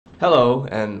Hello,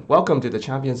 and welcome to the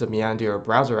Champions of Miyandir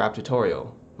browser app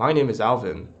tutorial. My name is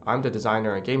Alvin. I'm the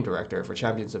designer and game director for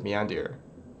Champions of Miyandir.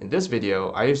 In this video,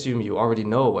 I assume you already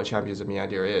know what Champions of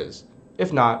Miyandir is.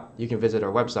 If not, you can visit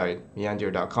our website,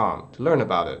 miyandir.com, to learn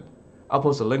about it. I'll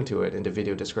post a link to it in the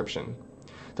video description.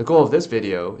 The goal of this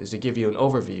video is to give you an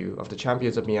overview of the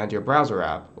Champions of Miyandir browser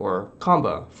app, or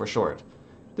COMBA for short.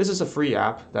 This is a free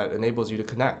app that enables you to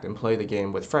connect and play the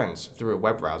game with friends through a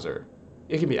web browser.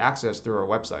 It can be accessed through our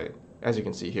website, as you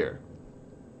can see here.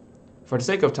 For the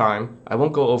sake of time, I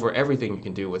won't go over everything you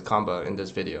can do with COMBA in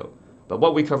this video, but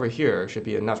what we cover here should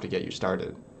be enough to get you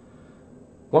started.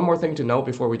 One more thing to note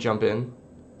before we jump in,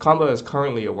 COMBA is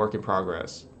currently a work in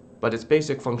progress, but its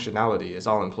basic functionality is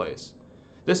all in place.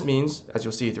 This means, as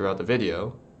you'll see throughout the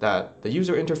video, that the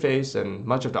user interface and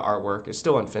much of the artwork is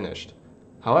still unfinished.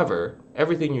 However,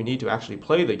 everything you need to actually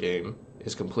play the game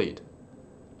is complete.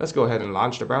 Let's go ahead and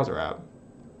launch the browser app.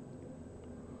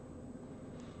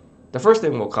 The first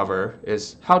thing we'll cover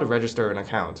is how to register an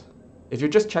account. If you're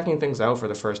just checking things out for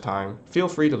the first time, feel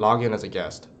free to log in as a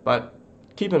guest, but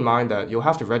keep in mind that you'll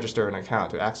have to register an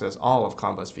account to access all of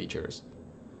COMBA's features.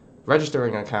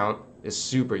 Registering an account is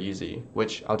super easy,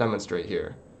 which I'll demonstrate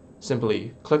here.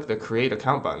 Simply click the Create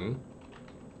Account button,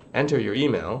 enter your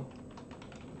email,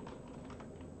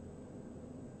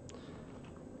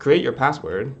 create your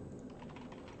password,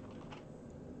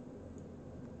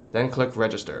 then click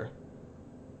Register.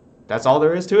 That's all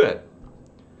there is to it.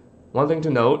 One thing to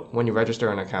note when you register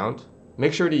an account,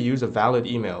 make sure to use a valid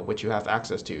email which you have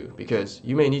access to, because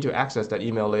you may need to access that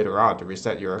email later on to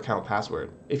reset your account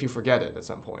password if you forget it at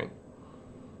some point.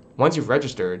 Once you've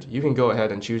registered, you can go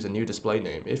ahead and choose a new display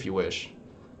name if you wish.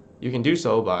 You can do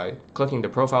so by clicking the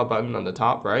profile button on the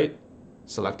top right,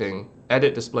 selecting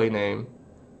Edit Display Name,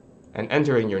 and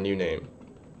entering your new name.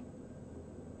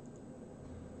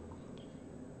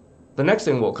 The next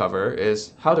thing we'll cover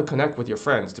is how to connect with your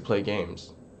friends to play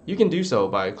games. You can do so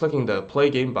by clicking the Play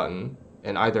Game button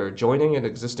and either joining an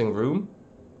existing room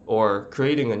or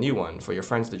creating a new one for your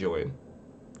friends to join.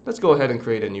 Let's go ahead and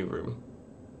create a new room.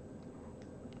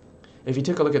 If you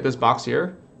take a look at this box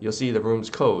here, you'll see the room's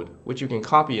code, which you can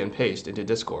copy and paste into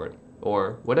Discord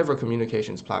or whatever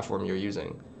communications platform you're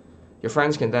using. Your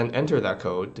friends can then enter that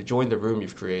code to join the room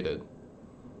you've created.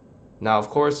 Now, of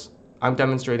course, I'm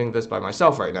demonstrating this by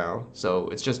myself right now, so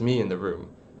it's just me in the room.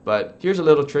 But here's a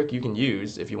little trick you can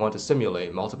use if you want to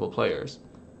simulate multiple players.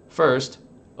 First,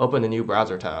 open a new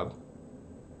browser tab.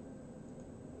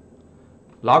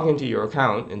 Log into your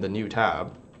account in the new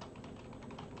tab.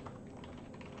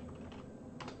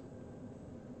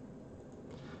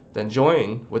 Then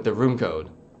join with the room code.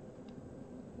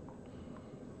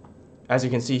 As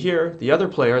you can see here, the other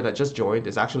player that just joined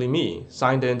is actually me,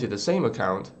 signed in to the same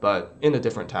account, but in a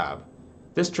different tab.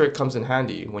 This trick comes in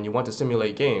handy when you want to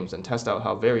simulate games and test out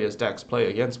how various decks play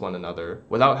against one another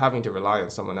without having to rely on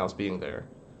someone else being there.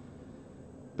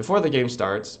 Before the game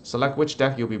starts, select which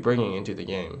deck you'll be bringing into the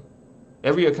game.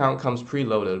 Every account comes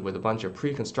preloaded with a bunch of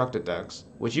pre-constructed decks,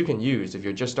 which you can use if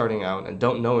you're just starting out and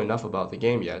don't know enough about the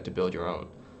game yet to build your own.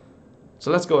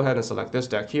 So let's go ahead and select this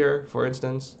deck here, for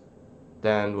instance.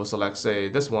 Then we'll select, say,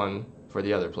 this one for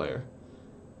the other player.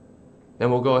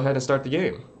 Then we'll go ahead and start the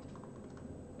game.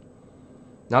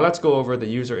 Now let's go over the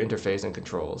user interface and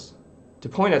controls. To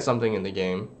point at something in the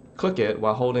game, click it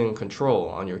while holding Control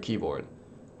on your keyboard.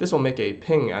 This will make a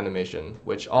ping animation,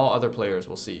 which all other players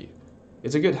will see.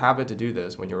 It's a good habit to do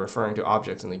this when you're referring to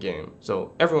objects in the game,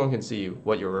 so everyone can see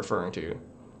what you're referring to.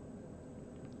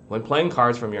 When playing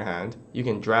cards from your hand, you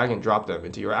can drag and drop them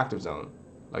into your active zone,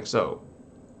 like so.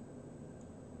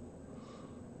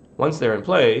 Once they're in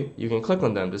play, you can click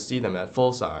on them to see them at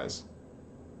full size.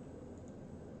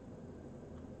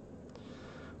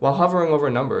 While hovering over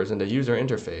numbers in the user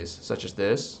interface, such as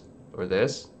this or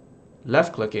this,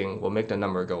 left-clicking will make the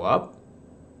number go up,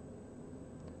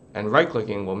 and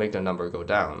right-clicking will make the number go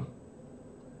down.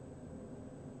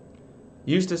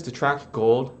 Use this to track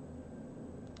gold,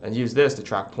 and use this to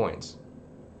track points.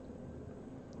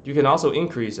 You can also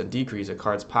increase and decrease a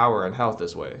card's power and health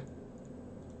this way.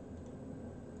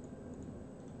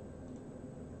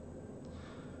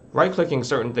 Right-clicking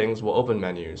certain things will open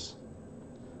menus.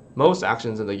 Most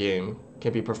actions in the game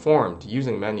can be performed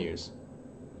using menus.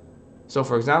 So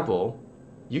for example,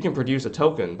 you can produce a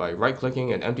token by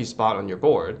right-clicking an empty spot on your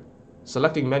board,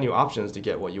 selecting menu options to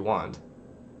get what you want.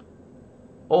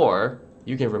 Or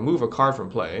you can remove a card from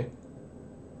play.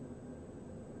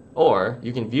 Or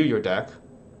you can view your deck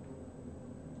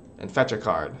and fetch a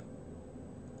card.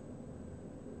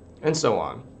 And so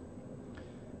on.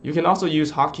 You can also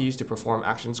use hotkeys to perform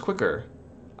actions quicker.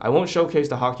 I won't showcase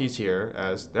the hotkeys here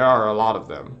as there are a lot of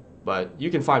them. but you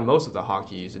can find most of the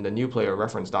hotkeys in the new player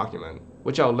reference document,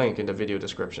 which I'll link in the video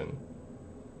description.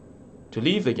 To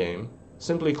leave the game,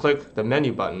 simply click the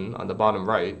menu button on the bottom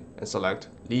right and select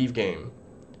Leave Game.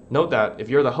 Note that if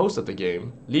you're the host of the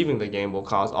game, leaving the game will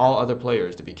cause all other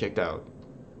players to be kicked out.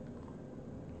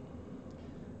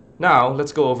 Now,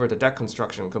 let's go over the deck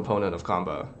construction component of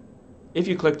Comba. If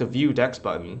you click the View Decks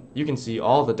button, you can see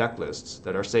all the deck lists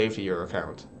that are saved to your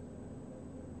account.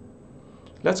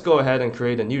 Let's go ahead and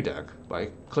create a new deck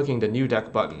by clicking the New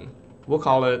Deck button. We'll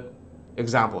call it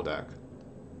Example Deck.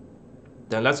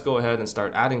 Then let's go ahead and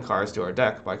start adding cards to our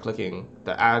deck by clicking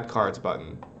the Add Cards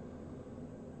button.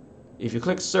 If you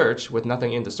click Search with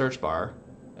nothing in the search bar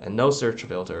and no search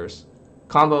filters,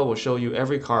 Comba will show you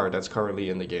every card that's currently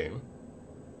in the game.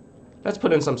 Let's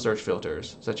put in some search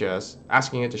filters, such as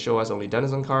asking it to show us only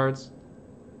Denizen cards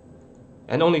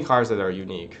and only cards that are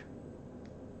unique.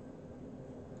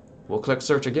 We'll click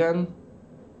Search again,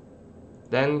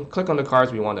 then click on the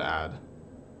cards we want to add.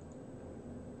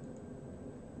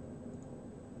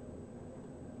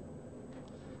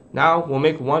 Now we'll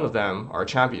make one of them our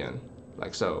champion,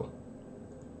 like so.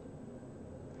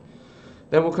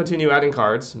 Then we'll continue adding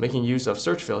cards, making use of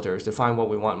search filters to find what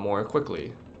we want more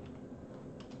quickly.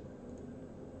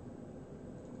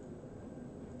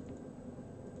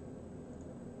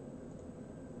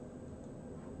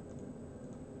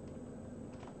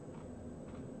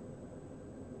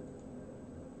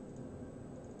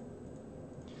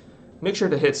 Make sure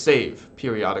to hit save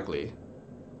periodically.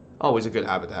 Always a good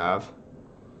habit to have.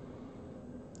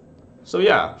 So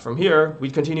yeah, from here, we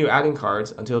continue adding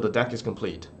cards until the deck is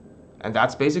complete. And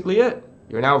that's basically it.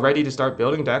 You're now ready to start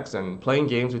building decks and playing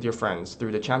games with your friends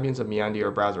through the Champions of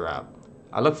Miyandir browser app.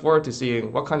 I look forward to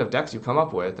seeing what kind of decks you come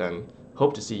up with and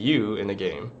hope to see you in the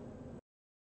game.